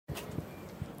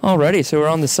Alrighty, so we're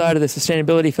on the side of the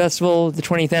Sustainability Festival, the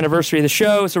 20th anniversary of the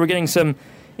show, so we're getting some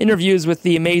interviews with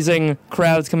the amazing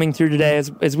crowds coming through today.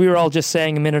 As we were all just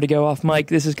saying a minute ago off mic,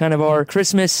 this is kind of our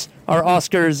Christmas, our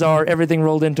Oscars, our everything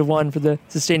rolled into one for the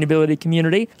sustainability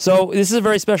community. So this is a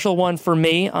very special one for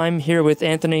me. I'm here with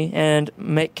Anthony and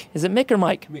Mick. Is it Mick or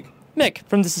Mike? Mick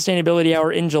from the Sustainability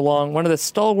Hour in Geelong, one of the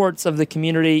stalwarts of the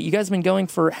community. You guys have been going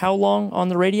for how long on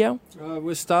the radio?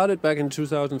 We started back in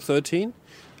 2013.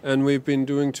 And we've been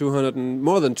doing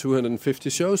more than 250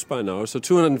 shows by now. So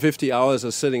 250 hours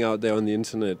are sitting out there on the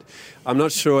internet. I'm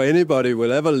not sure anybody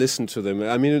will ever listen to them.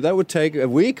 I mean, that would take a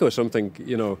week or something,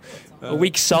 you know. A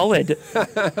week solid.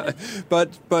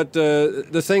 But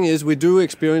the thing is, we do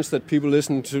experience that people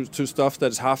listen to stuff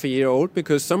that's half a year old,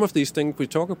 because some of these things we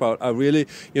talk about are really,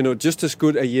 just as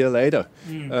good a year later.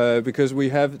 Because we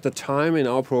have the time in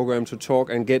our program to talk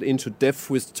and get into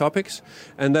depth with topics.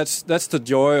 And that's the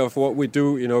joy of what we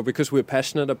do, because we're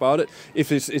passionate about it.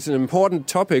 If it's an important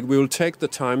topic, we will take the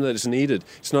time that is needed.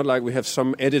 It's not like we have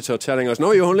some editor telling us,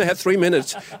 no, you only have 3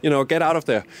 minutes, get out of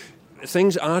there.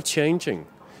 Things are changing.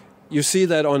 You see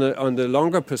that on the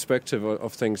longer perspective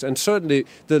of things. And certainly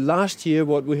the last year,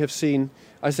 what we have seen,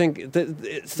 I think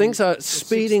things are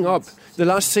speeding up. The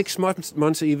last 6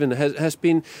 months even has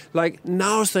been like,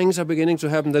 now things are beginning to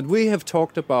happen that we have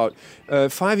talked about.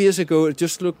 5 years ago, it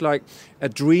just looked like a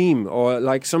dream or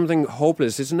like something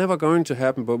hopeless. It's never going to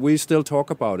happen, but we still talk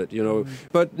about it,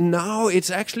 But now it's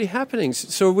actually happening.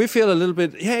 So we feel a little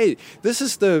bit, hey, this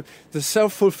is the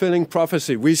self-fulfilling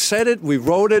prophecy. We said it, we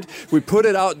wrote it, we put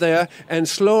it out there, and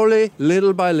slowly,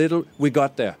 little by little, we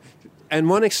got there. And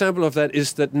one example of that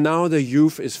is that now the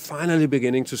youth is finally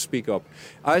beginning to speak up.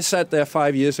 I sat there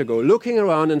 5 years ago looking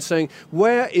around and saying,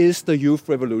 where is the youth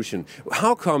revolution?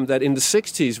 How come that in the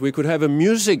 60s we could have a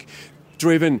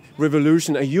music-driven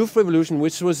revolution, a youth revolution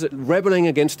which was rebelling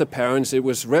against the parents, it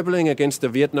was rebelling against the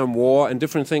Vietnam War and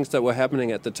different things that were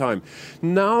happening at the time.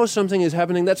 Now something is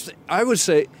happening that's, I would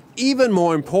say, even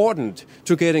more important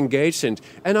to get engaged in.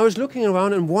 And I was looking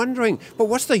around and wondering, but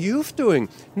what's the youth doing?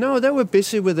 No, they were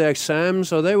busy with their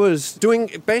exams, or they was doing,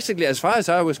 basically, as far as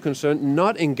I was concerned,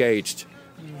 not engaged.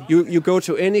 You go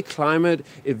to any climate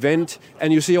event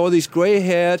and you see all these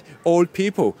gray-haired old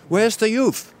people. Where's the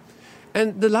youth?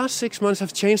 And the last 6 months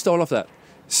have changed all of that.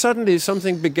 Suddenly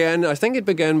something began, I think it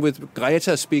began with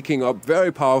Greta speaking up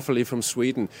very powerfully from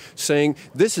Sweden, saying,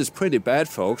 this is pretty bad,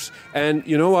 folks, and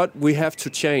you know what, we have to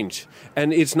change.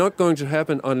 And it's not going to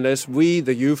happen unless we,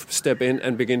 the youth, step in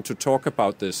and begin to talk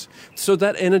about this. So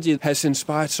that energy has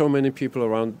inspired so many people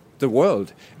around the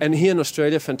world. And here in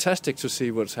Australia, fantastic to see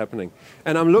what's happening.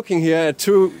 And I'm looking here at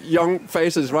two young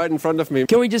faces right in front of me.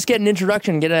 Can we just get an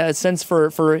introduction, get a sense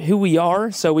for who we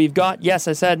are? So we've got, yes,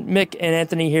 I said Mick and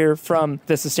Anthony here from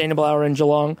the Sustainable Hour in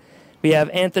Geelong. We have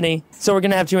Anthony. So we're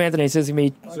going to have two Anthonys. It's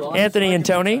going to be Anthony and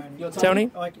Tony. Tony?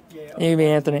 You can be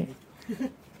Anthony.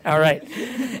 All right.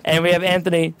 And we have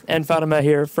Anthony and Fatima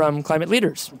here from Climate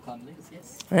Leaders. From Climate Leaders,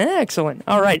 yes. Excellent.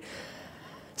 All right.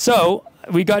 So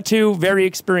we got two very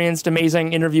experienced,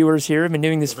 amazing interviewers here. I've been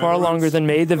doing this far longer than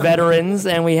me, the veterans,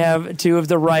 and we have two of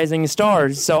the rising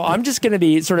stars. So I'm just going to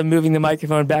be sort of moving the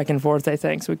microphone back and forth, I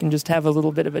think, so we can just have a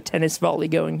little bit of a tennis volley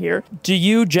going here. Do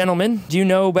you gentlemen, do you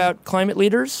know about Climate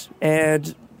Leaders?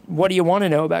 And what do you want to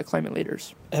know about Climate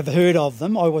Leaders? I've heard of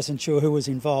them. I wasn't sure who was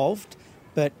involved.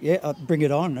 But yeah, bring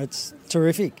it on. It's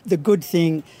terrific. The good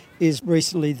thing is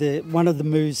recently one of the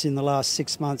moves in the last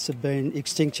 6 months have been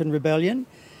Extinction Rebellion.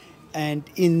 And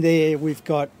in there we've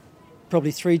got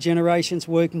probably 3 generations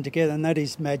working together, and that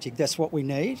is magic. That's what we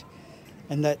need.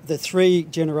 And that the 3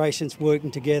 generations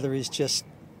working together is just,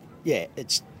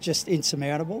 it's just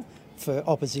insurmountable for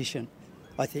opposition,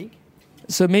 I think.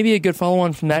 So maybe a good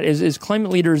follow-on from that is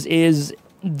Climate Leaders is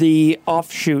the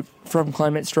offshoot from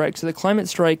Climate Strike. So the Climate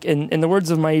Strike, in the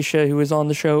words of Maisha, who was on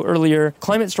the show earlier,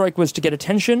 Climate Strike was to get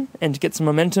attention and to get some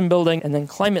momentum building, and then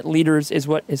Climate Leaders is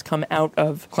what has come out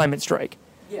of Climate Strike.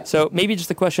 Yeah. So maybe just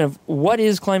the question of, what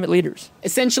is Climate Leaders?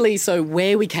 Essentially, so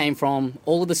where we came from,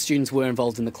 all of the students were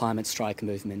involved in the Climate Strike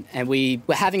movement, and we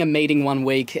were having a meeting one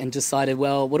week and decided,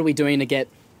 well, what are we doing to get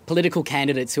political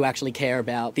candidates who actually care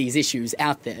about these issues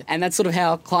out there? And that's sort of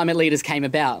how Climate Leaders came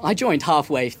about. I joined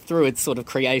halfway through its sort of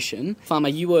creation. Farmer,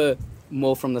 you were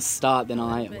more from the start than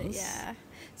I was. Yeah.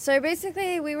 So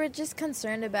basically, we were just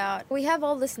concerned about, we have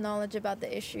all this knowledge about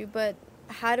the issue, but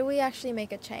how do we actually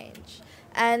make a change?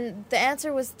 And the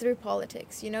answer was through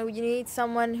politics. You need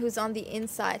someone who's on the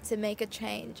inside to make a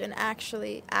change and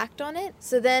actually act on it.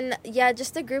 So then,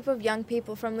 just a group of young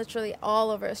people from literally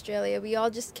all over Australia, we all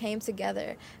just came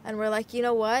together and we're like, you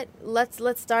know what? Let's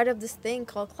start up this thing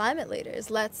called Climate Leaders.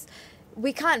 Let's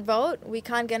we can't vote, we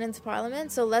can't get into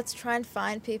parliament, so let's try and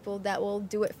find people that will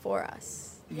do it for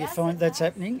us. You find that's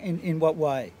happening? In what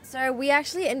way? So we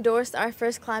actually endorsed our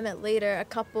first climate leader a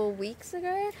couple weeks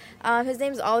ago. His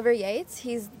name's Oliver Yates.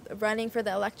 He's running for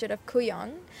the electorate of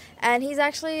Kooyong, and he's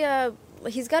actually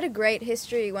he's got a great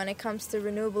history when it comes to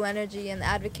renewable energy and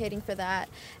advocating for that.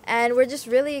 And we're just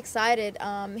really excited.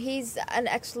 He's an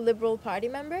ex-Liberal Party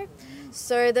member,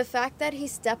 so the fact that he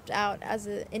stepped out as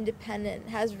an independent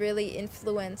has really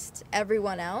influenced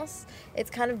everyone else. It's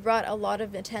kind of brought a lot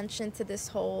of attention to this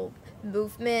whole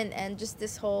movement and just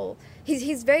this whole...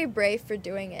 He's very brave for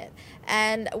doing it.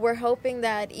 And we're hoping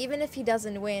that even if he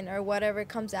doesn't win or whatever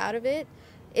comes out of it,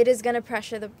 it is going to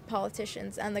pressure the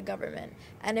politicians and the government,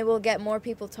 and it will get more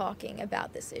people talking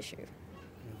about this issue.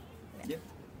 Yeah.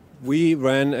 We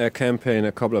ran a campaign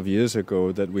a couple of years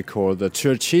ago that we called the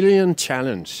Churchillian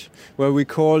Challenge, where we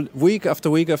called week after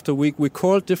week after week, we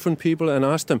called different people and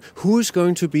asked them, who's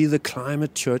going to be the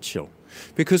climate Churchill?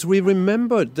 Because we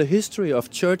remembered the history of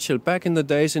Churchill back in the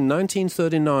days in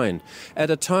 1939, at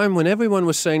a time when everyone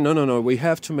was saying, no, we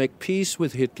have to make peace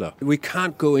with Hitler. We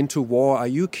can't go into war. Are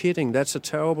you kidding? That's a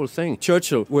terrible thing.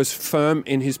 Churchill was firm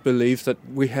in his belief that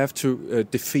we have to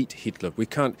defeat Hitler. We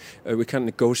can't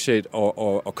negotiate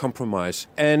or compromise.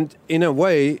 And in a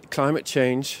way, climate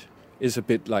change is a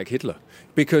bit like Hitler.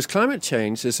 Because climate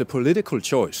change is a political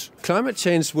choice. Climate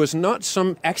change was not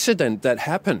some accident that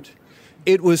happened.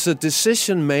 It was a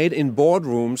decision made in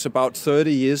boardrooms about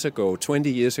 30 years ago, 20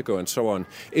 years ago, and so on.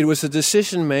 It was a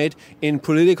decision made in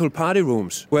political party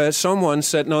rooms where someone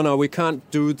said, no, we can't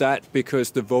do that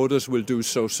because the voters will do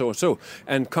so.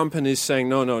 And companies saying,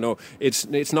 no,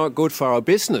 it's not good for our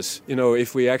business,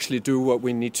 if we actually do what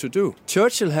we need to do.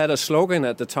 Churchill had a slogan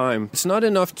at the time. It's not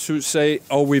enough to say,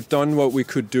 we've done what we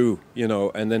could do,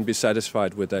 and then be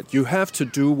satisfied with that. You have to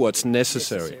do what's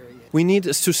necessary. We need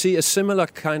to see a similar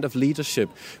kind of leadership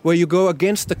where you go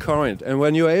against the current and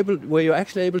where you're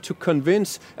actually able to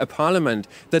convince a parliament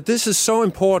that this is so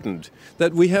important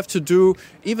that we have to do,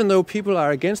 even though people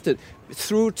are against it,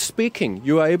 through speaking,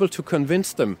 you are able to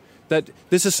convince them that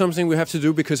this is something we have to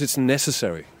do because it's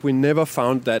necessary. We never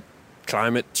found that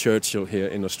climate Churchill here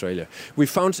in Australia. We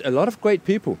found a lot of great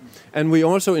people, and we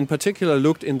also in particular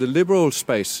looked in the liberal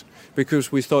space,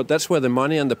 because we thought that's where the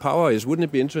money and the power is. Wouldn't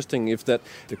it be interesting if the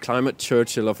climate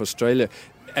Churchill of Australia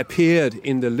appeared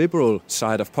in the liberal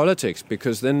side of politics,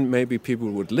 because then maybe people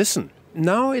would listen.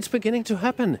 Now it's beginning to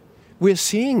happen. We're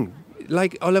seeing,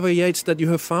 like Oliver Yates that you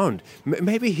have found,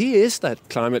 maybe he is that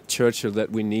climate Churchill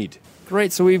that we need.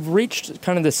 Great, so we've reached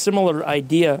kind of the similar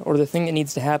idea or the thing that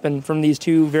needs to happen from these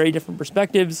two very different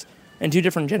perspectives and two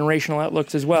different generational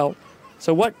outlooks as well.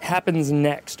 So what happens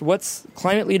next? What's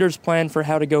climate leaders' plan for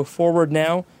how to go forward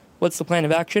now? What's the plan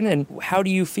of action, and how do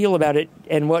you feel about it,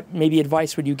 and what maybe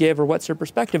advice would you give, or what's your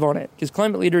perspective on it? Because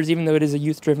climate leaders, even though it is a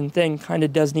youth-driven thing, kind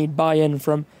of does need buy-in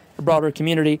from a broader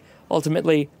community.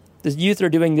 Ultimately, the youth are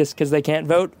doing this because they can't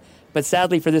vote, but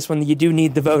sadly for this one, you do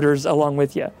need the voters along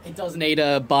with you. It does need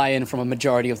a buy-in from a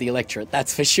majority of the electorate,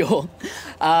 that's for sure.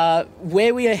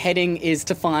 Where we are heading is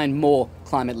to find more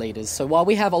climate leaders. So while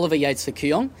we have Oliver Yates for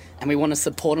Kooyong, and we want to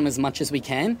support him as much as we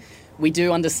can, we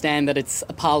do understand that it's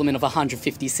a parliament of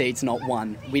 150 seats, not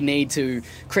one. We need to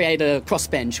create a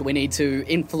crossbench. We need to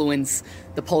influence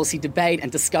the policy debate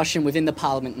and discussion within the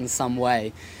parliament in some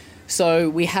way. So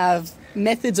we have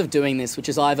methods of doing this, which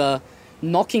is either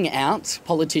knocking out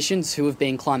politicians who have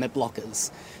been climate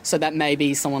blockers. So that may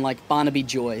be someone like Barnaby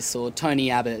Joyce or Tony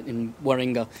Abbott in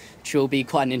Warringah, which will be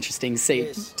quite an interesting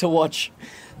seat to watch.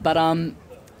 But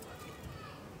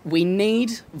we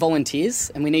need volunteers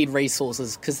and we need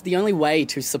resources, because the only way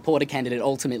to support a candidate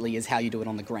ultimately is how you do it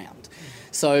on the ground.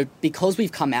 So because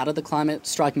we've come out of the climate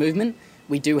strike movement,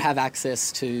 we do have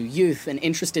access to youth and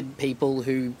interested people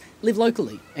who live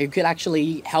locally, who could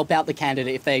actually help out the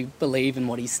candidate if they believe in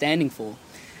what he's standing for.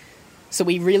 So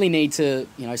we really need to,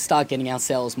 start getting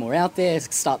ourselves more out there,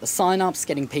 start the sign-ups,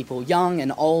 getting people young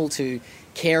and old to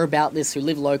care about this, who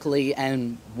live locally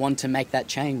and want to make that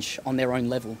change on their own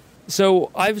level.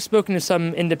 So I've spoken to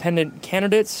some independent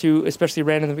candidates who especially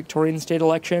ran in the Victorian state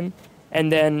election, and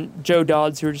then Joe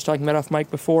Dodds, who we were just talking about off mic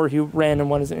before, who ran and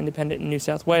won as an independent in New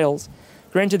South Wales.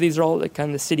 Granted, these are all at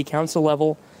kind of the city council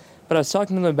level, but I was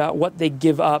talking to them about what they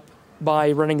give up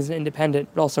by running as an independent,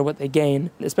 but also what they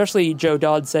gain. Especially Joe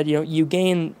Dodds said, you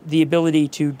gain the ability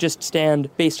to just stand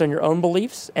based on your own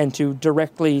beliefs and to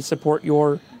directly support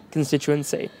your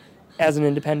constituency as an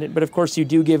independent. But of course, you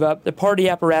do give up the party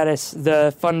apparatus,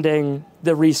 the funding,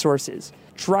 the resources.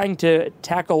 Trying to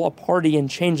tackle a party and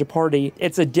change a party,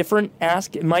 it's a different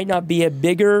ask. It might not be a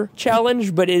bigger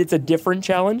challenge, but it's a different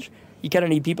challenge. you kind of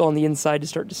need people on the inside to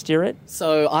start to steer it.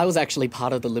 So I was actually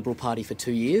part of the Liberal Party for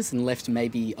 2 years and left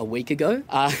maybe a week ago.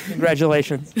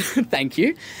 Congratulations. Thank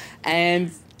you.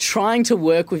 And trying to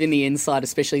work within the inside,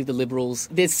 especially the Liberals,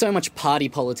 there's so much party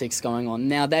politics going on.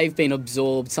 Now, they've been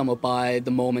absorbed somewhat by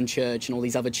the Mormon Church and all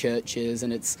these other churches,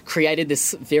 and it's created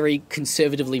this very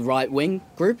conservatively right-wing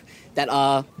group that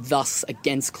are thus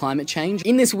against climate change.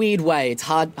 In this weird way, it's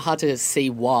hard to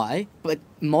see why, but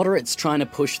moderates trying to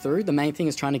push through. The main thing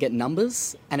is trying to get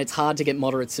numbers, and it's hard to get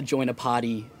moderates to join a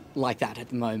party like that at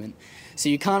the moment. So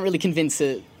you can't really convince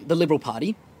the Liberal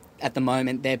Party. At the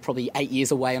moment, they're probably 8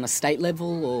 years away on a state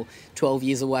level or 12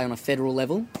 years away on a federal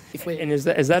level. And is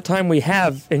that time we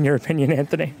have, in your opinion,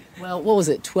 Anthony? Well, what was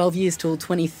it, 12 years till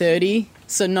 2030?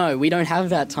 So no, we don't have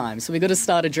that time. So we've got to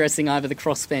start addressing either the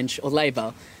crossbench or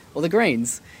Labor or the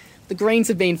Greens. The Greens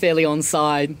have been fairly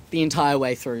onside the entire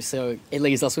way through, so it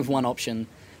leaves us with one option,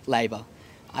 Labor.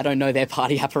 I don't know their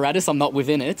party apparatus, I'm not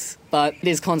within it, but it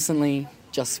is constantly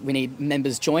just we need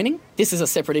members joining. This is a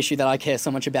separate issue that I care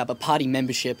so much about, but party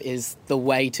membership is the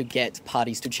way to get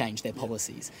parties to change their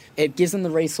policies. It gives them the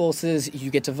resources, you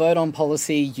get to vote on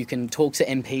policy, you can talk to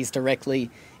MPs directly.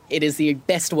 It is the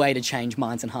best way to change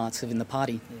minds and hearts within the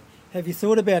party. Have you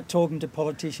thought about talking to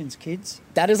politicians' kids?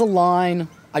 That is a line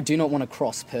I do not want to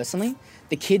cross personally.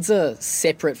 The kids are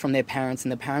separate from their parents,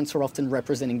 and the parents are often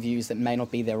representing views that may not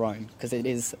be their own because it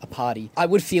is a party. I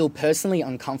would feel personally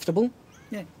uncomfortable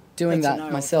doing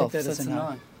that myself. That's a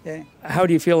no. Yeah. How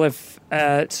do you feel if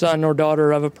a son or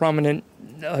daughter of a prominent,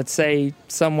 let's say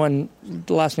someone,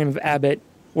 the last name of Abbott,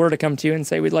 were to come to you and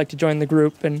say, we'd like to join the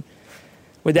group, and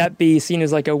would that be seen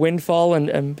as like a windfall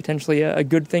and potentially a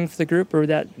good thing for the group, or would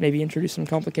that maybe introduce some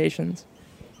complications?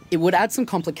 It would add some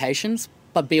complications,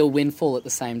 but be a windfall at the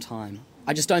same time.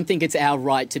 I just don't think it's our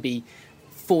right to be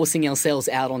forcing ourselves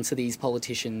out onto these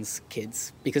politicians'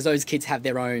 kids, because those kids have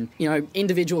their own,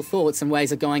 individual thoughts and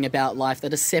ways of going about life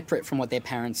that are separate from what their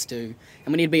parents do.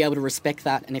 And we need to be able to respect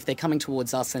that. And if they're coming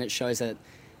towards us, then it shows that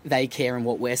they care and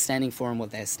what we're standing for and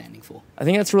what they're standing for. I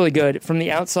think that's really good. From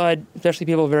the outside, especially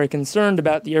people are very concerned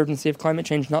about the urgency of climate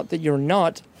change. Not that you're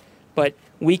not, but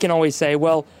we can always say,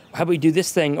 well, how about we do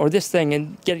this thing or this thing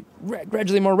and get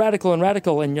gradually more radical.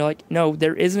 And you're like, no,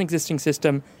 there is an existing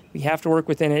system. We have to work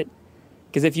within it.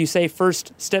 Because if you say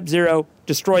first, step zero,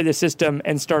 destroy the system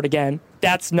and start again,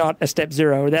 that's not a step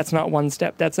zero. That's not one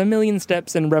step. That's a million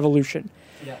steps in revolution.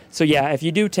 Yeah. So if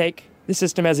you do take the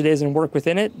system as it is and work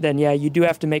within it, then you do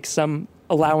have to make some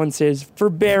allowances for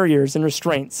barriers and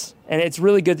restraints. And it's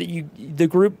really good that the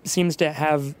group seems to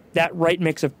have that right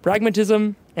mix of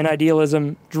pragmatism and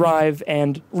idealism, drive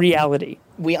and reality.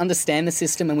 We understand the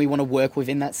system and we want to work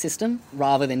within that system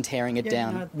rather than tearing it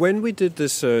down. When we did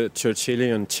this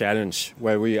Churchillian challenge,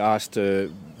 where we asked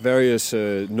various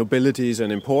nobilities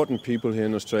and important people here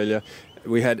in Australia,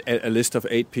 we had a list of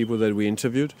 8 people that we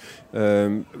interviewed,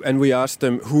 and we asked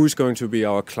them who's going to be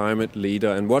our climate leader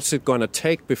and what's it going to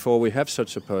take before we have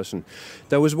such a person.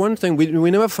 There was one thing, we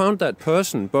never found that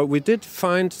person, but we did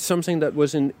find something that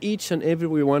was in each and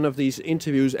every one of these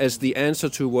interviews as the answer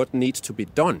to what needs to be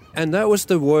done. And that was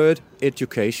the word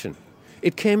education.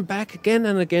 It came back again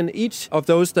and again. Each of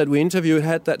those that we interviewed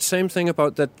had that same thing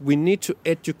about that we need to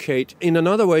educate. In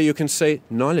another way, you can say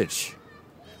knowledge.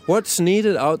 What's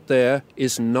needed out there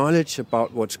is knowledge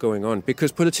about what's going on,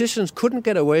 because politicians couldn't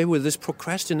get away with this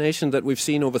procrastination that we've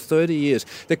seen over 30 years.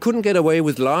 They couldn't get away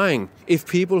with lying if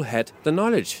people had the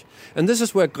knowledge. And this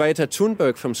is where Greta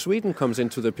Thunberg from Sweden comes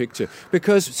into the picture,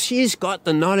 because she's got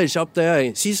the knowledge up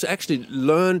there. She's actually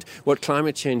learned what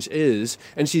climate change is,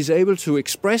 and she's able to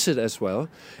express it as well.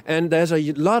 And there's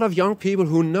a lot of young people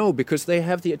who know, because they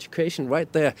have the education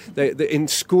right there. They in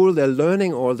school, they're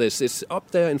learning all this. It's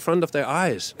up there in front of their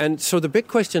eyes. And so the big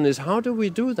question is, how do we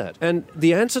do that? And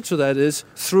the answer to that is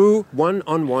through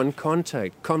one-on-one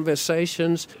contact,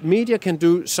 conversations. Media can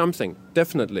do something,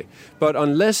 definitely. But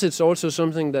unless it's also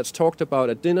something that's talked about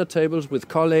at dinner tables with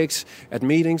colleagues, at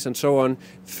meetings and so on,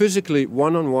 physically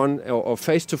one-on-one or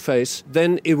face-to-face,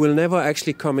 then it will never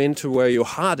actually come into where your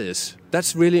heart is.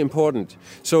 That's really important.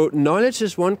 So knowledge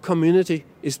is one, community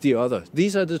is the other.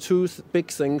 These are the two big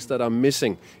things that are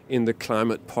missing in the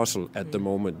climate puzzle at the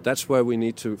moment. That's where we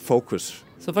need to focus.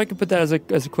 So if I could put that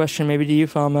as a question maybe to you,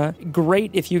 Falma,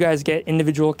 great if you guys get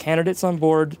individual candidates on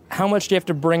board. How much do you have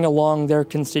to bring along their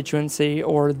constituency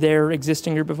or their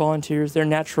existing group of volunteers, their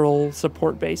natural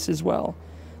support base as well?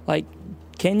 Like,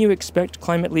 can you expect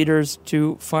climate leaders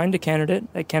to find a candidate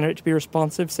to be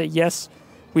responsive, say, yes,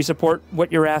 we support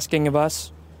what you're asking of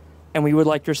us, and we would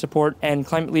like your support, and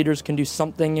climate leaders can do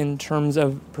something in terms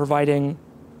of providing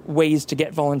ways to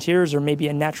get volunteers or maybe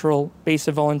a natural base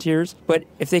of volunteers. But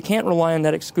if they can't rely on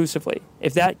that exclusively,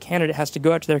 if that candidate has to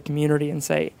go out to their community and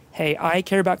say, hey, I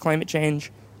care about climate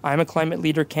change, I'm a climate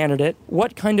leader candidate,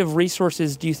 what kind of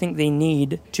resources do you think they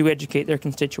need to educate their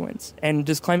constituents? And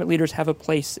does Climate Leaders have a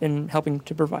place in helping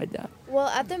to provide that? Well,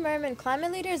 at the moment,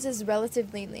 Climate Leaders is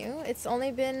relatively new. It's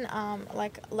only been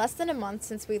less than a month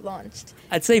since we launched.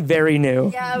 I'd say very new.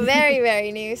 Yeah, very,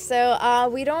 very new. So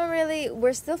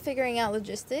we're still figuring out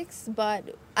logistics,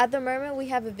 but at the moment we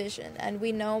have a vision and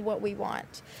we know what we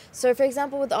want. So for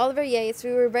example, with Oliver Yates,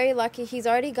 we were very lucky. He's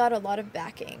already got a lot of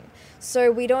backing. So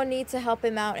we don't need to help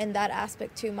him out in that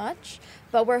aspect too much.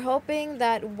 But we're hoping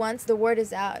that once the word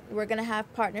is out, we're going to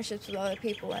have partnerships with other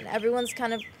people and everyone's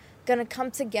kind of going to come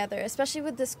together, especially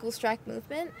with the school strike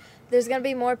movement. There's going to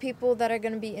be more people that are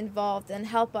going to be involved and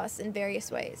help us in various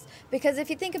ways. Because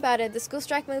if you think about it, the school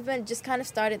strike movement just kind of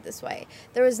started this way.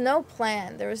 There was no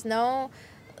plan. There was no,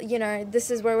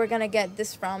 this is where we're going to get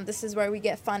this from. This is where we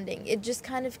get funding. It just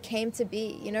kind of came to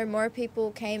be. More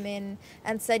people came in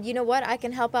and said, you know what, I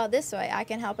can help out this way. I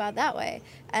can help out that way.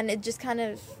 And it just kind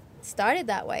of started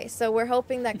that way. So we're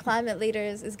hoping that Climate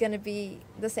Leaders is going to be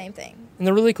the same thing. And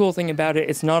the really cool thing about it,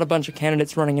 it's not a bunch of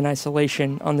candidates running in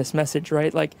isolation on this message,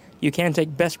 right? Like, you can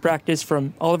take best practice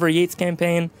from Oliver Yates'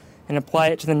 campaign and apply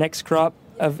it to the next crop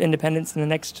of independents in the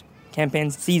next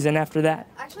campaign season after that.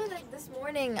 Actually, this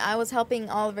morning I was helping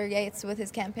Oliver Yates with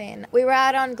his campaign. We were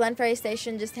out on Glen Ferry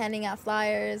Station just handing out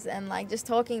flyers and just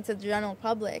talking to the general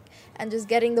public and just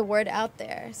getting the word out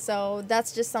there. So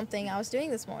that's just something I was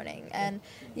doing this morning. And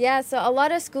yeah, so a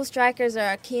lot of school strikers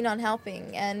are keen on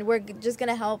helping, and we're just going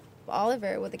to help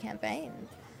Oliver with the campaign.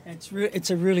 It's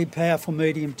a really powerful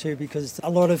medium too, because a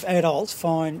lot of adults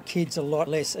find kids a lot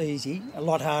less easy, a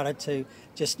lot harder to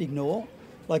just ignore.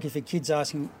 Like if a kid's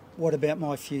asking, what about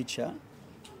my future?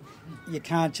 You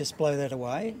can't just blow that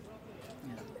away.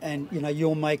 And,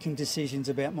 you're making decisions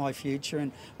about my future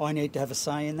and I need to have a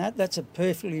say in that. That's a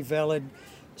perfectly valid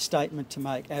statement to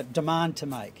make, a demand to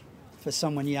make for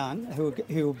someone young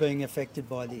who are being affected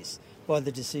by this, by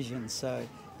the decisions. So,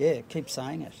 yeah, keep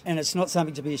saying it. And it's not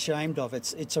something to be ashamed of.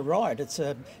 It's a right. It's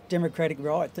a democratic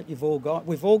right that you've all got.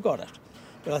 We've all got it.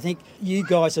 But I think you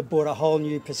guys have brought a whole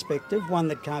new perspective, one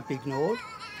that can't be ignored.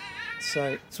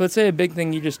 So I'd say a big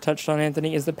thing you just touched on,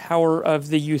 Anthony, is the power of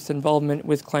the youth involvement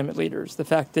with Climate Leaders. The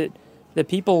fact that the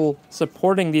people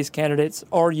supporting these candidates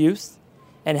are youth,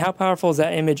 and how powerful is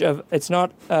that image of it's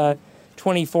not a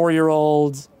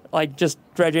 24-year-old just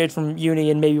graduated from uni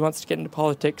and maybe wants to get into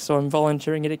politics, so I'm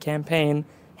volunteering at a campaign,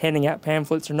 handing out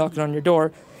pamphlets or knocking on your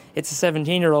door. It's a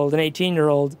 17-year-old, an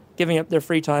 18-year-old giving up their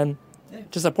free time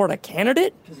to support a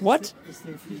candidate? What? It's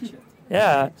their future.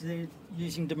 Yeah. They're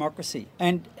using democracy.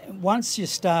 And once you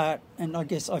start, and I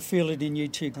guess I feel it in you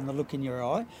too, and the look in your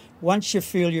eye, once you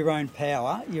feel your own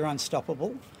power, you're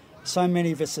unstoppable. So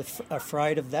many of us are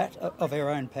afraid of that, of our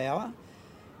own power.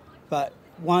 But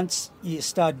once you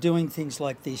start doing things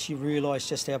like this, you realise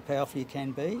just how powerful you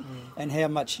can be and how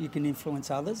much you can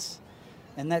influence others.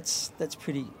 And that's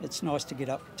pretty, it's nice to get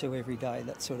up to every day,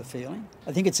 that sort of feeling.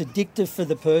 I think it's addictive for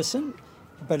the person,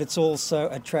 but it's also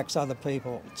attracts other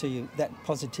people to you, that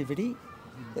positivity.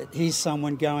 That here's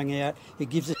someone going out who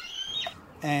gives it,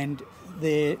 and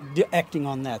they're acting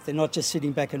on that. They're not just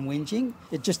sitting back and whinging.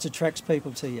 It just attracts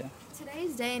people to you.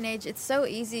 Today's day and age, it's so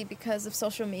easy because of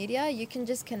social media. You can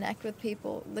just connect with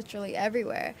people literally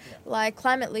everywhere. Like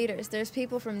Climate Leaders, there's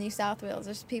people from New South Wales,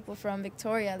 there's people from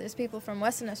Victoria, there's people from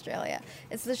Western Australia.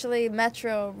 It's literally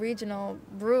metro, regional,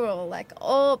 rural,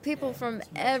 all people from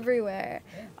everywhere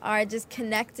are just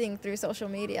connecting through social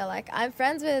media. I'm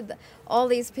friends with all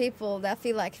these people that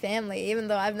feel like family, even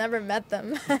though I've never met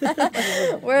them.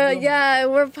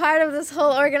 We're part of this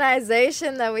whole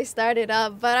organization that we started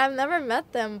up, but I've never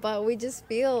met them, but we just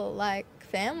feel like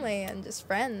family and just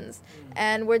friends,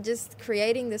 and we're just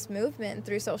creating this movement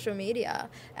through social media.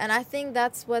 And I think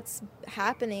that's what's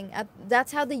happening.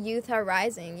 That's how the youth are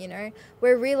rising.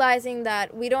 We're realizing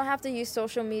that we don't have to use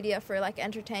social media for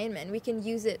entertainment. We can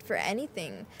use it for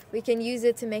anything. We can use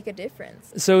it to make a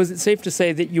difference. So is it safe to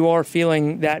say that you are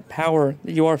feeling that power,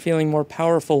 that you are feeling more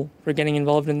powerful for getting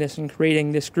involved in this and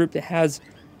creating this group that has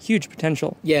huge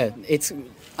potential? Yeah, it's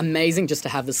amazing just to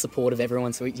have the support of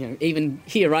everyone. So, even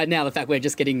here right now, the fact we're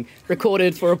just getting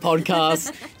recorded for a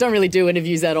podcast, don't really do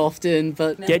interviews that often,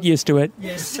 but... Get used to it.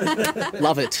 Yes.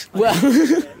 Love it. Well,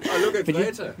 I look at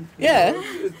Greta. Yeah.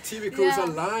 TV crews are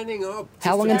lining up.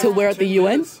 How long until we're at the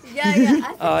UN?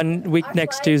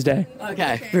 Next Tuesday.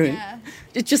 Okay, brilliant.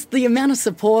 It's just the amount of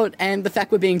support and the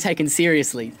fact we're being taken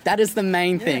seriously. That is the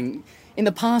main thing. In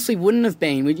the past, we wouldn't have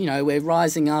been. We're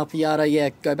rising up, yada, yeah,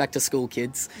 go back to school,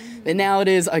 kids. But now it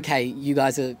is, okay, you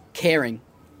guys are caring.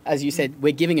 As you said,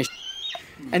 we're giving a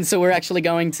and so we're actually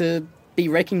going to be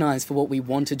recognised for what we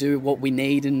want to do, what we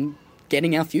need, and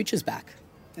getting our futures back.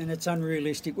 And it's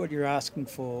unrealistic what you're asking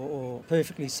for, or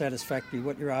perfectly satisfactory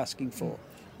what you're asking for.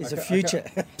 Is a future.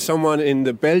 Someone in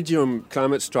the Belgium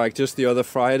climate strike just the other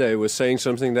Friday was saying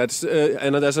something that's,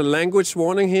 and there's a language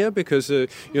warning here because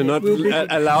you're not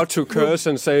allowed to curse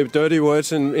and say dirty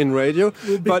words in radio.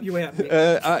 We'll beat you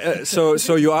out.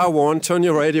 So you are warned, turn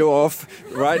your radio off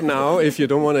right now if you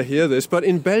don't want to hear this. But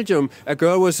in Belgium, a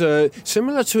girl was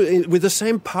similar to, with the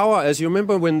same power as you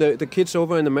remember when the kids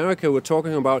over in America were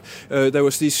talking about, there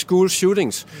was these school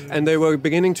shootings and they were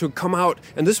beginning to come out.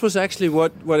 And this was actually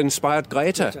what inspired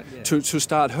Greta to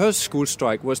start her school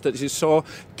strike, was that she saw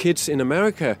kids in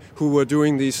America who were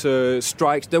doing these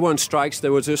strikes. They weren't strikes, they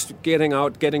were just getting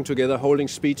out, getting together, holding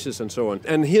speeches and so on.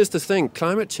 And here's the thing,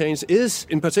 climate change is,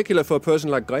 in particular for a person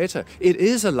like Greta, it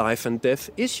is a life and death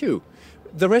issue.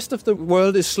 The rest of the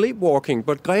world is sleepwalking,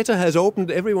 but Greta has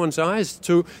opened everyone's eyes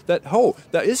to that,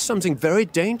 there is something very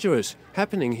dangerous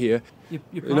happening here.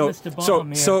 You promised to bomb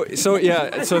here. So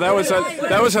that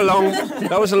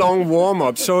was a long warm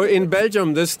up. So in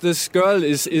Belgium, this girl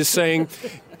is saying,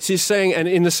 she's saying, and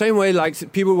in the same way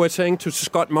like people were saying to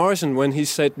Scott Morrison when he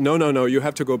said, no, you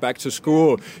have to go back to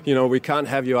school. We can't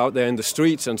have you out there in the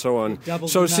streets and so on.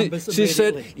 So she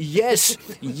said, yes,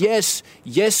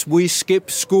 we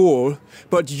skip school,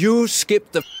 but you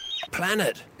skip the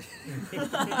planet.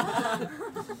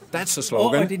 That's the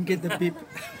slogan. I didn't get the bip.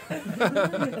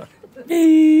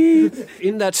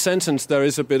 In that sentence, there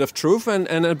is a bit of truth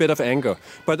and a bit of anger.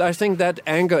 But I think that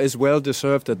anger is well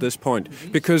deserved at this point.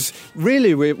 Because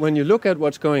really, when you look at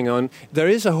what's going on, there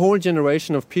is a whole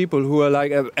generation of people who are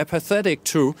like apathetic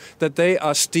to that they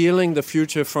are stealing the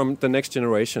future from the next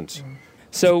generations.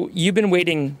 So you've been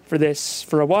waiting for this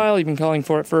for a while. You've been calling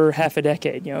for it for half a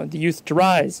decade, the youth to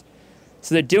rise.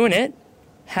 So they're doing it.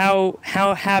 How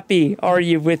happy are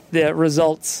you with the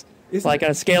results? On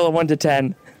a scale of 1 to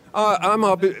 10? I'm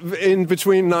up in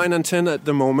between 9 and 10 at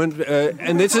the moment,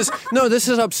 and this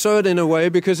is absurd in a way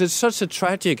because it's such a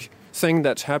tragic thing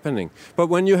that's happening. But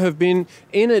when you have been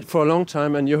in it for a long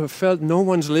time and you have felt no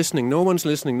one's listening,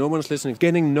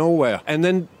 getting nowhere, and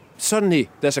then suddenly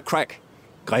there's a crack,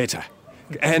 Greta.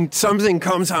 And something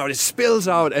comes out, it spills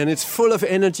out, and it's full of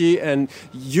energy and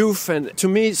youth, and to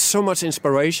me, so much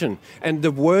inspiration. And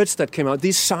the words that came out,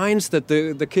 these signs that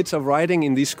the kids are writing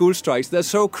in these school strikes, they're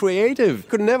so creative.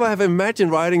 Could never have imagined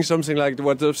writing something like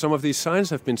what some of these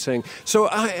signs have been saying. So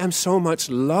I am so much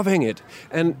loving it.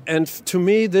 And to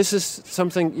me, this is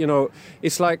something,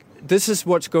 it's like, this is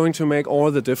what's going to make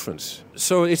all the difference.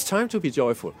 So it's time to be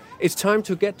joyful. It's time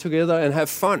to get together and have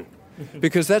fun.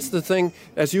 Because that's the thing,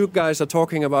 as you guys are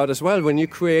talking about as well, when you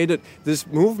created this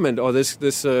movement or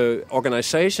this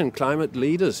organization, Climate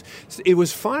Leaders, it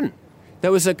was fun.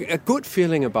 There was a good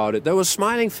feeling about it. There were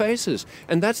smiling faces.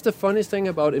 And that's the funniest thing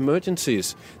about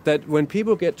emergencies, that when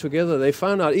people get together, they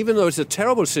find out, even though it's a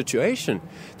terrible situation,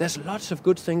 there's lots of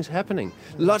good things happening.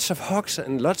 Lots of hugs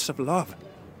and lots of love.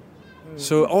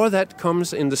 So all that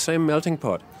comes in the same melting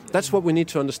pot. That's what we need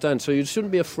to understand. So you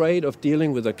shouldn't be afraid of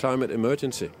dealing with a climate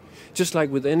emergency. Just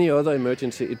like with any other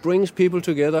emergency, it brings people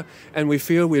together and we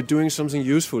feel we're doing something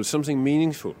useful, something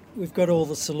meaningful. We've got all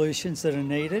the solutions that are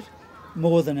needed,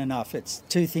 more than enough. It's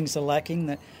two things are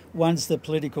lacking. One's the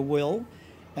political will,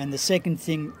 and the second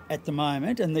thing at the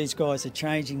moment, and these guys are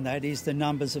changing that, is the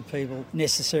numbers of people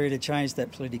necessary to change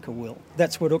that political will.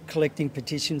 That's what collecting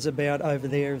petitions about over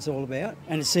there is all about.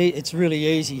 And it's really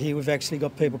easy here. We've actually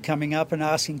got people coming up and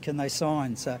asking, can they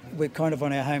sign? So we're kind of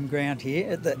on our home ground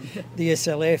here at the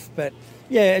SLF. But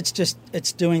yeah,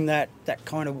 it's doing that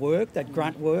kind of work, that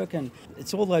grunt work, and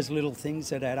it's all those little things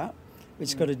that add up. We've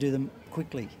just got to do them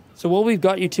quickly. So what we've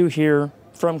got you two here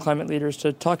from Climate Leaders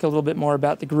to talk a little bit more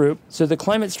about the group. So the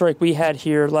climate strike we had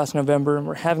here last November, and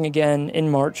we're having again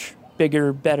in March.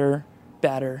 Bigger, better,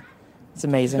 badder. It's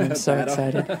amazing. I'm so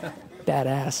excited.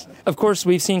 Badass. Of course,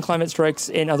 we've seen climate strikes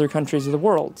in other countries of the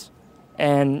world,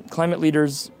 and Climate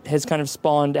Leaders has kind of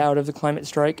spawned out of the climate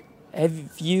strike. Have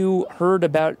you heard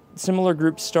about similar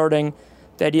groups starting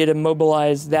the idea to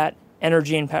mobilize that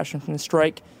energy and passion from the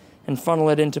strike and funnel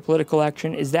it into political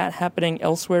action? Is that happening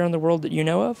elsewhere in the world that you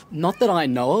know of? Not that I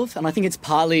know of, and I think it's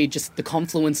partly just the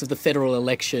confluence of the federal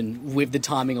election with the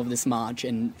timing of this march,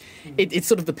 and it's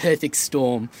sort of the perfect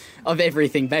storm of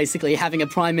everything, basically. Having a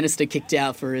Prime Minister kicked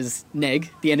out for his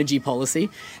neg, the energy policy,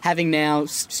 having now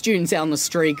students out on the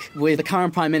street with the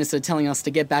current Prime Minister telling us to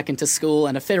get back into school,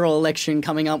 and a federal election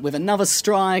coming up with another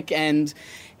strike, and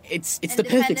it's the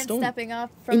perfect storm. Stepping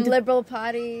up from Liberal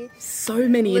Party. So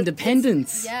many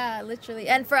independents. Yeah, literally.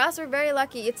 And for us, we're very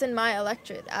lucky. It's in my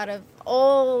electorate. Out of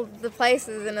all the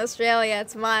places in Australia,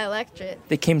 it's my electorate.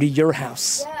 They came to your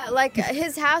house. Yeah, like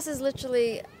his house is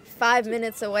literally 5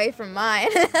 minutes away from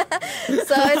mine.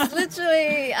 So it's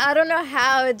literally, I don't know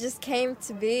how it just came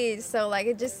to be. So like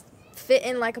it just fit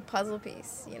in like a puzzle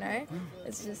piece, you know?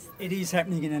 It's just... It is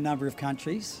happening in a number of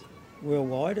countries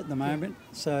worldwide at the moment.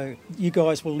 So you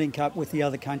guys will link up with the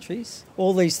other countries.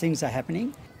 All these things are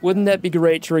happening. Wouldn't that be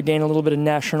great to regain a little bit of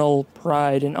national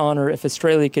pride and honour if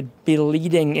Australia could be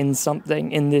leading in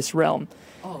something in this realm?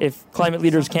 If climate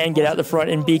leaders can get out the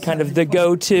front and be kind of the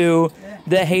go-to,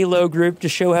 the halo group to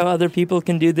show how other people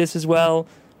can do this as well,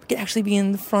 we could actually be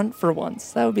in the front for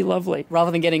once. That would be lovely.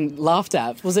 Rather than getting laughed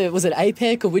at. Was it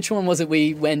APEC or which one was it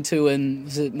we went to and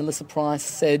was it Melissa Price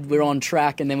said we're on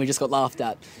track and then we just got laughed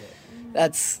at?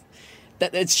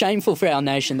 It's shameful for our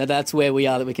nation that's where we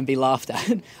are, that we can be laughed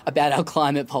at about our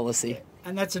climate policy.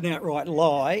 And that's an outright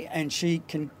lie, and she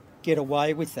can get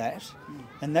away with that.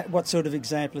 And that, what sort of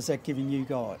example is that giving you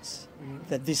guys?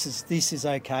 That this is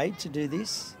okay to do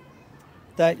this?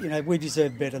 That, you know, we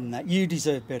deserve better than that. You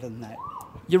deserve better than that.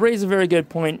 You raise a very good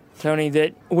point, Tony,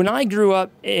 that when I grew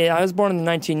up, I was born in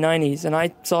the 1990s, and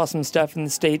I saw some stuff in the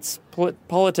States,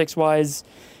 politics-wise,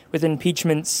 with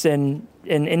impeachments and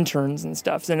interns and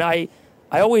stuff. And I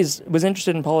always was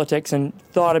interested in politics and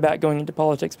thought about going into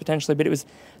politics potentially, but it was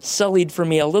sullied for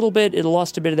me a little bit. It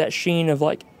lost a bit of that sheen of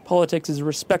like politics is a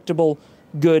respectable,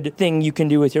 good thing you can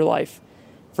do with your life.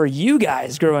 For you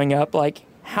guys growing up, like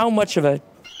how much of a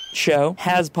show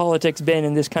has politics been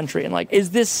in this country? And like,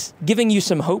 is this giving you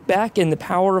some hope back in the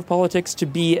power of politics to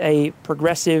be a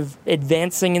progressive,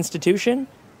 advancing institution?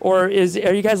 Or are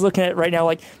you guys looking at it right now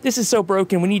like, this is so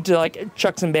broken, we need to like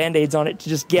chuck some Band-Aids on it to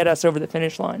just get us over the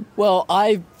finish line? Well,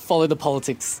 I follow the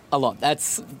politics a lot.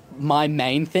 That's my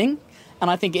main thing.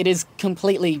 And I think it is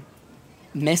completely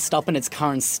messed up in its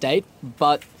current state,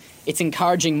 but it's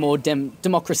encouraging more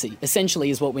democracy, essentially,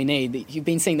 is what we need. You've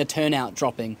been seeing the turnout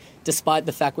dropping, despite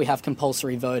the fact we have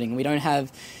compulsory voting. We don't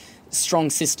have strong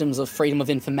systems of freedom of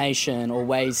information or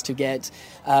ways to get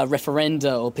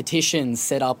referenda or petitions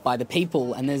set up by the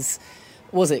people. And there's,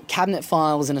 cabinet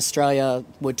files in Australia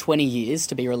were 20 years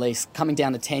to be released, coming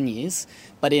down to 10 years.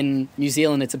 But in New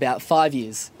Zealand, it's about 5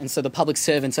 years. And so the public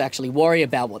servants actually worry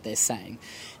about what they're saying.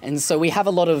 And so we have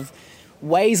a lot of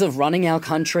ways of running our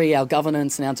country, our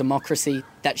governance and our democracy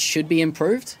that should be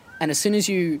improved. And as soon as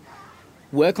you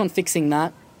work on fixing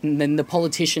that, then the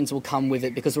politicians will come with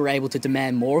it because we're able to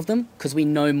demand more of them because we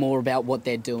know more about what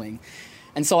they're doing.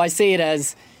 And so I see it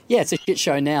as, yeah, it's a shit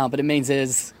show now, but it means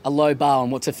there's a low bar on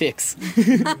what to fix.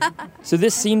 So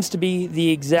this seems to be the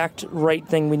exact right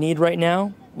thing we need right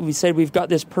now. We said we've got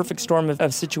this perfect storm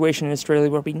of situation in Australia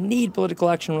where we need political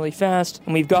action really fast,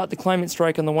 and we've got the climate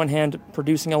strike on the one hand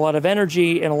producing a lot of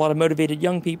energy and a lot of motivated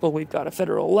young people. We've got a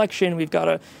federal election. We've got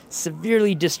a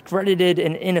severely discredited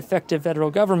and ineffective federal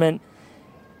government.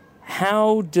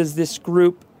 How does this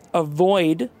group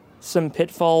avoid some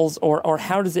pitfalls, or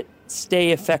how does it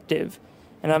stay effective?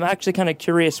 And I'm actually kind of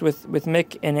curious with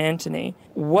Mick and Anthony,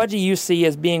 what do you see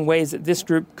as being ways that this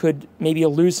group could maybe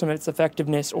lose some of its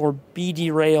effectiveness or be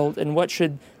derailed, and what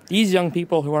should these young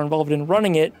people who are involved in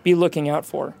running it be looking out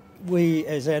for? We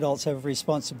as adults have a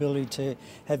responsibility to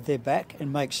have their back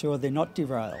and make sure they're not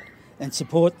derailed, and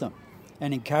support them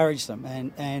and encourage them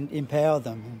and empower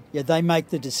them. Yeah, they make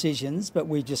the decisions, but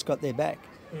we just got their back.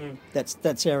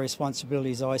 That's our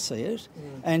responsibility as I see it.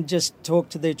 And just talk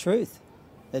to their truth.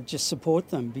 Just support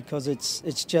them, because it's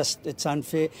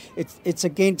unfair. It's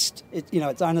against it,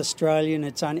 it's un-Australian.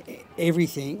 It's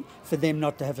everything for them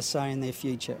not to have a say in their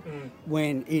future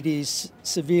when it is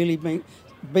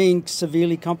being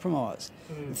severely compromised.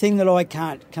 The thing that I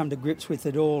can't come to grips with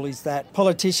at all is that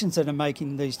politicians that are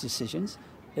making these decisions,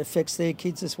 it affects their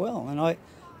kids as well. And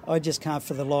I just can't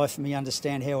for the life of me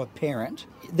understand how a parent,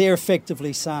 they're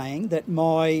effectively saying that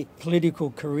my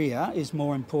political career is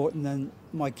more important than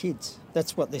my kids.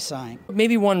 That's what they're saying.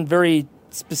 Maybe one very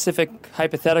specific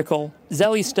hypothetical.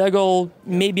 Zali Steggall,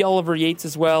 maybe Oliver Yates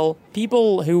as well.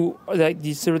 People who are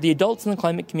the adults in the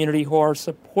climate community who are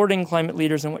supporting climate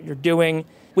leaders and what you're doing.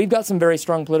 We've got some very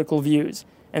strong political views.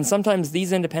 And sometimes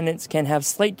these independents can have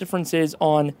slight differences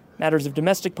on matters of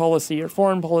domestic policy or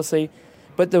foreign policy.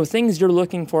 But the things you're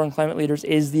looking for in climate leaders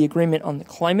is the agreement on the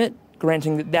climate,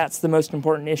 granting that that's the most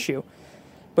important issue.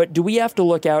 But do we have to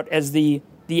look out as the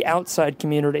outside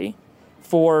community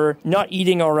for not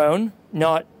eating our own,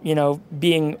 not,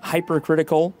 being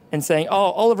hypercritical and saying,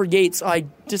 oh, Oliver Yates, I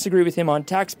disagree with him on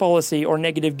tax policy or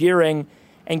negative gearing,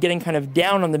 and getting kind of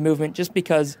down on the movement just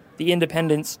because the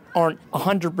independents aren't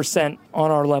 100% on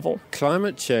our level.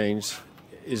 Climate change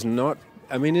is not,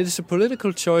 I mean, it is a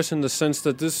political choice in the sense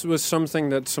that this was something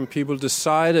that some people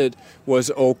decided was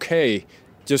okay,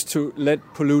 just to let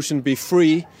pollution be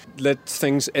free, let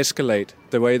things escalate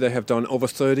the way they have done over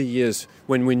 30 years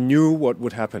when we knew what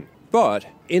would happen. But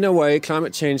in a way,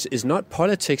 climate change is not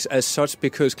politics as such,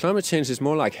 because climate change is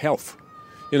more like health.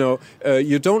 You know,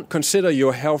 you don't consider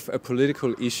your health a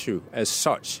political issue as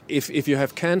such. If you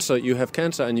have cancer, you have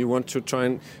cancer and you want to try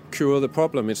and cure the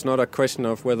problem. It's not a question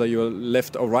of whether you're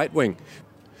left or right wing.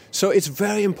 So it's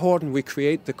very important we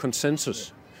create the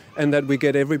consensus and that we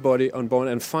get everybody on board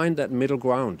and find that middle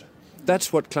ground.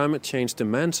 That's what climate change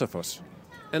demands of us.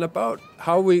 And about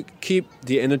how we keep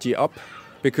the energy up,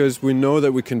 because we know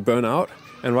that we can burn out.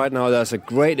 And right now there's a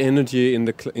great energy in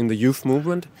the youth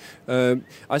movement.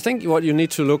 I think what you need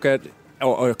to look at,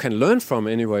 or can learn from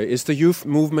anyway, is the youth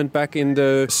movement back in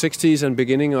the 60s and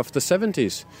beginning of the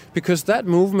 70s. Because that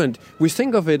movement, we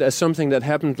think of it as something that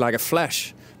happened like a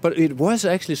flash, but it was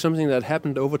actually something that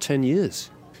happened over 10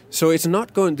 years. So it's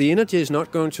not going. The energy is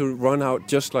not going to run out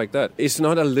just like that. It's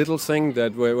not a little thing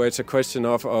that where it's a question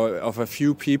of a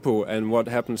few people and what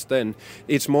happens then.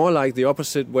 It's more like the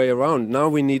opposite way around. Now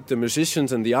we need the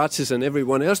musicians and the artists and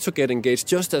everyone else to get engaged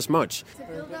just as much. To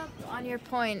build up on your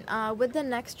point, with the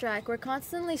next track, we're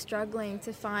constantly struggling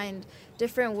to find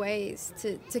different ways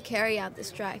to carry out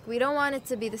this track. We don't want it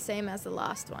to be the same as the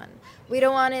last one. We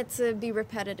don't want it to be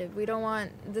repetitive. We don't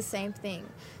want the same thing.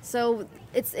 So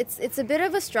it's a bit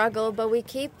of a struggle, but we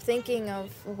keep thinking of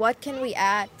what can we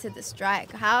add to this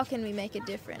track? How can we make it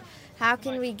different? How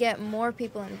can we get more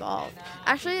people involved?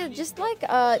 Actually, just like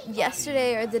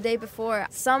yesterday or the day before,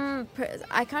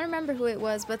 I can't remember who it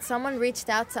was, but someone reached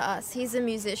out to us. He's a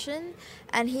musician,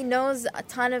 and he knows a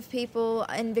ton of people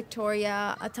in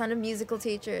Victoria, a ton of musical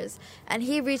teachers, and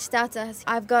he reached out to us.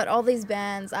 I've got all these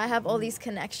bands. I have all these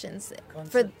connections.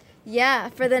 For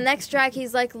the next track,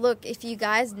 he's like, look, if you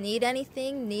guys need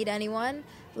anything, need anyone,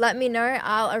 let me know.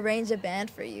 I'll arrange a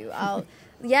band for you.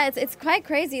 Yeah, it's quite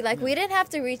crazy. Like, we didn't have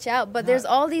to reach out, but there's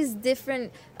all these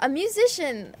different... A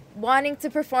musician wanting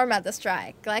to perform at the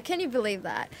strike. Like, can you believe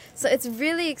that? So it's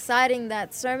really exciting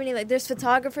that so many... Like, there's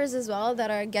photographers as well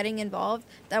that are getting involved,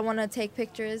 that want to take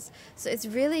pictures. So it's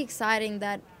really exciting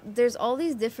that there's all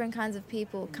these different kinds of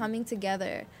people coming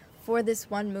together for this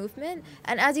one movement.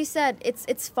 And as you said,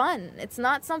 it's fun. It's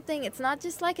not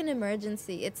just like an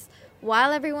emergency. It's...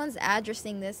 While everyone's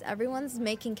addressing this, everyone's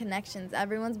making connections,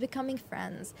 everyone's becoming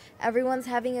friends, everyone's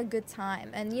having a good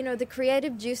time. And, you know, the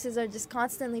creative juices are just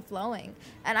constantly flowing.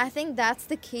 And I think that's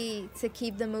the key to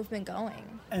keep the movement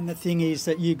going. And the thing is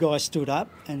that you guys stood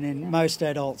up, and then most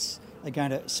adults are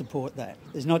going to support that.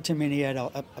 There's not too many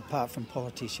adults, apart from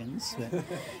politicians.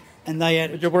 And they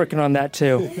added, You're working on that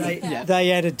too.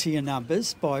 They added to your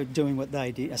numbers by doing what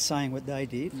they did, saying what they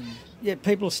did. Yeah,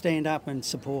 people stand up and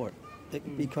support.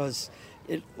 Because,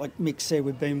 like Mick said,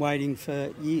 we've been waiting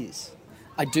for years.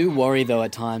 I do worry, though,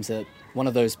 at times that one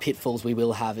of those pitfalls we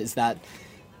will have is that,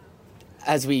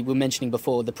 as we were mentioning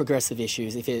before, the progressive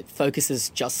issues, if it focuses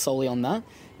just solely on that,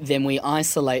 then we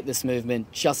isolate this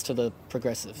movement just to the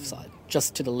progressive side,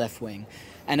 just to the left wing.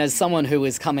 And as someone who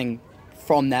is coming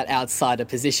from that outsider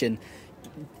position,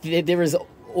 there is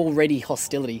already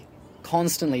hostility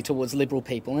constantly towards Liberal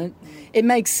people. And it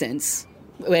makes sense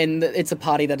when it's a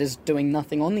party that is doing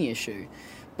nothing on the issue.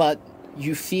 But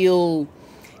you feel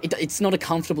it's not a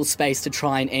comfortable space to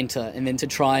try and enter and then to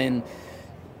try and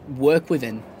work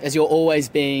within, as you're always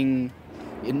being...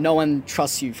 No one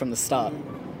trusts you from the start.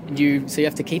 So you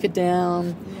have to keep it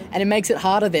down. And it makes it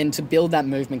harder then to build that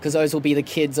movement, because those will be the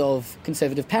kids of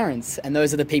Conservative parents, and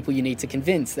those are the people you need to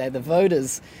convince. They're the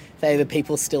voters. They're the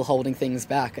people still holding things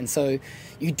back. And so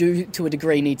you do, to a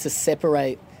degree, need to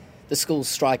separate the school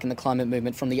strike and the climate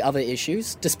movement from the other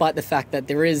issues, despite the fact that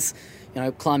there is,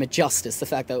 climate justice, the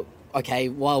fact that, okay,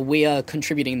 while we are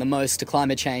contributing the most to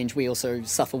climate change, we also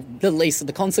suffer the least of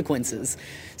the consequences.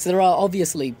 So there are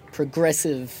obviously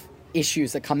progressive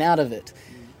issues that come out of it,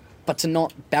 but to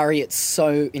not bury it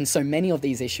in so many of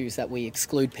these issues that we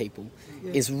exclude people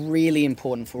is really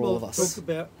important for all of us.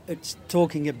 It's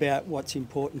talking about what's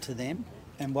important to them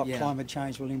and what climate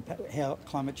change will impact, how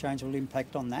climate change will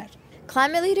impact on that.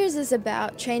 Climate Leaders is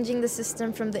about changing the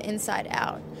system from the inside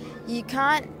out. You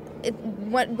can't...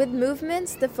 with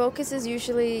movements, the focus is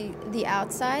usually the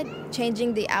outside,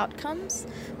 changing the outcomes.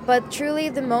 But truly,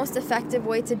 the most effective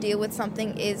way to deal with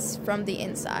something is from the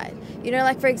inside.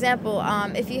 Like, for example,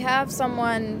 if you have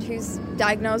someone who's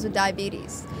diagnosed with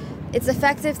diabetes, it's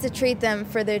effective to treat them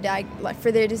for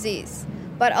their disease.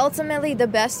 But ultimately, the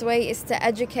best way is to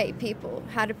educate people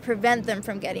how to prevent them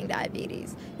from getting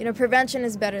diabetes. Prevention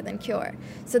is better than cure.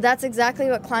 So that's exactly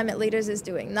what Climate Leaders is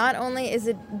doing. Not only is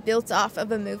it built off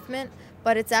of a movement,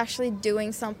 but it's actually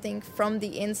doing something from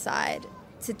the inside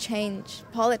to change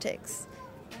politics.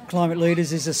 Climate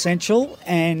Leaders is essential,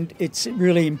 and it's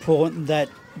really important that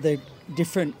the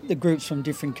groups from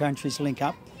different countries link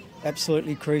up.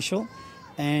 Absolutely crucial,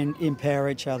 and empower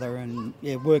each other and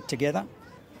work together.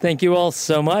 Thank you all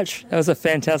so much. That was a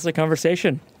fantastic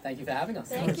conversation. Thank you for having us.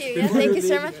 Thank you. Yeah, thank you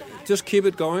so much. Just keep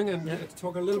it going and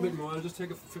talk a little bit more. I'll just take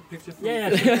a picture.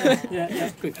 Yeah.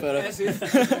 Quick photo.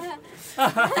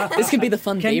 This could be the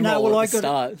fun B-roll at the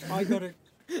start. I got it.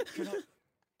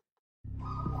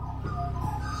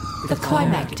 The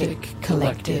Climactic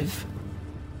Collective.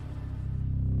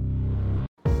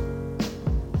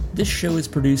 This show is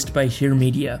produced by Hear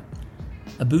Media,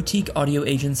 a boutique audio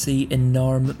agency in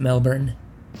Narm, Melbourne.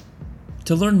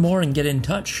 To learn more and get in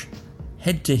touch,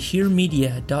 head to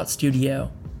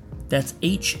hearmedia.studio. That's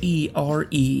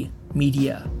HERE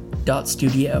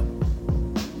media.studio.